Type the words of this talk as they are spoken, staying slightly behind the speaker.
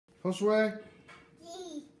Josué?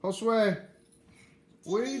 Josué?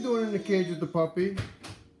 What are you doing in the cage with the puppy?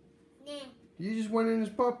 You just went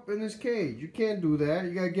in his cage. You can't do that.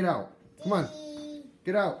 You gotta get out. Come on.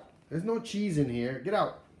 Get out. There's no cheese in here. Get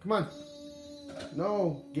out. Come on.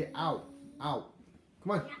 No, get out. Out.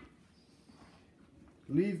 Come on.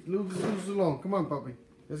 Leave Zeus alone. Come on, puppy.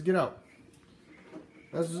 Let's get out.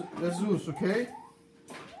 That's Zeus, okay?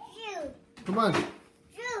 Come on.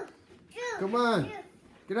 Come on.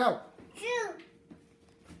 Get out.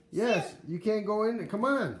 Yes, you can't go in. Come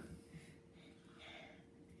on.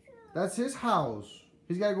 That's his house.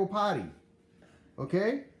 He's got to go potty.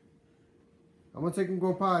 Okay? I'm going to take him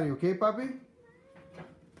go potty. Okay, puppy?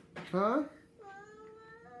 Huh?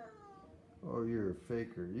 Oh, you're a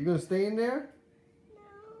faker. You going to stay in there? No.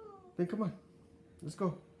 Then come on. Let's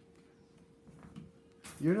go.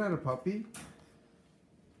 You're not a puppy.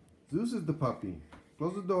 Zeus is the puppy.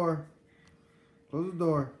 Close the door. Close the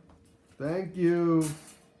door. Thank you.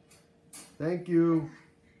 Thank you.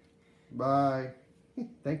 Bye.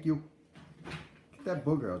 Thank you. Get that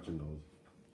booger out your nose.